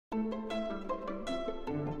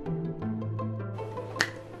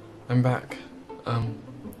I'm back.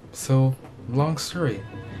 So, long story.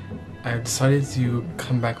 I decided to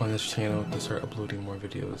come back on this channel to start uploading more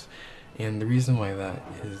videos. And the reason why that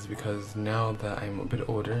is because now that I'm a bit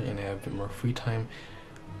older and I have a bit more free time,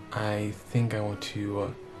 I think I want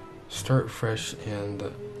to start fresh and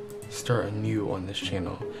start anew on this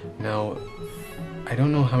channel. Now, I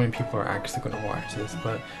don't know how many people are actually going to watch this,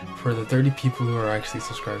 but for the 30 people who are actually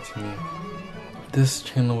subscribed to me, this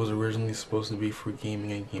channel was originally supposed to be for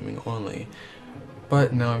gaming and gaming only.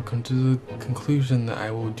 But now I've come to the conclusion that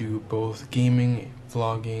I will do both gaming,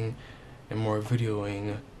 vlogging, and more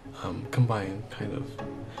videoing combined, kind of.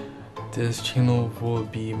 This channel will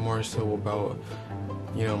be more so about,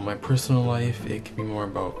 you know, my personal life. It could be more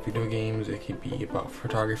about video games, it could be about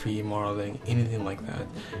photography, modeling, anything like that.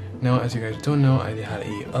 Now, as you guys don't know, I had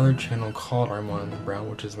a other channel called Armand Brown,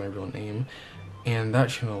 which is my real name, and that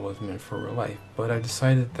channel was meant for real life. But I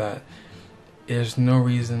decided that there's no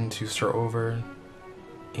reason to start over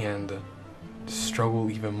and struggle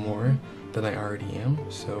even more than I already am.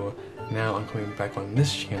 So now I'm coming back on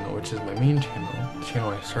this channel, which is my main channel, the channel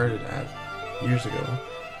I started at years ago,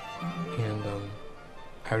 and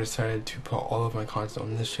I've decided to put all of my content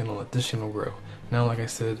on this channel, let this channel grow. Now, like I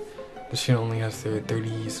said, this channel only has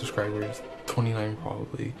 30 subscribers, 29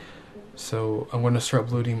 probably, so I'm going to start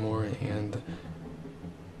uploading more, and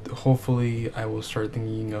hopefully I will start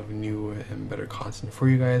thinking of new and better content for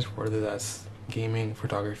you guys, whether that's gaming,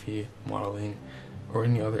 photography, modeling, or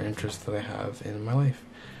any other interests that I have in my life.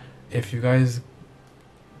 If you guys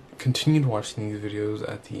continued watching these videos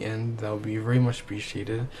at the end, that would be very much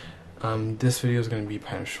appreciated. This video is going to be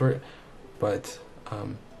kind of short, but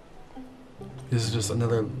this is just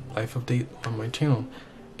another life update on my channel.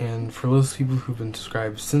 And for those people who've been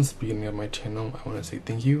subscribed since the beginning of my channel, I want to say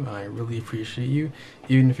thank you. I really appreciate you.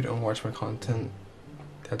 Even if you don't watch my content,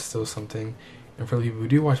 that's still something. And for the people who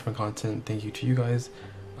do watch my content, thank you to you guys.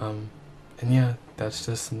 And yeah, that's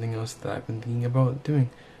just something else that I've been thinking about doing.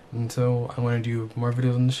 And so I'm going to do more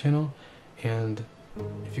videos on this channel. And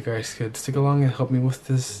if you guys could stick along and help me with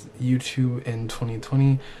this YouTube in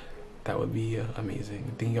 2020, that would be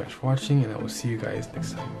amazing. Thank you guys for watching, and I will see you guys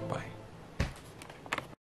next time. Bye.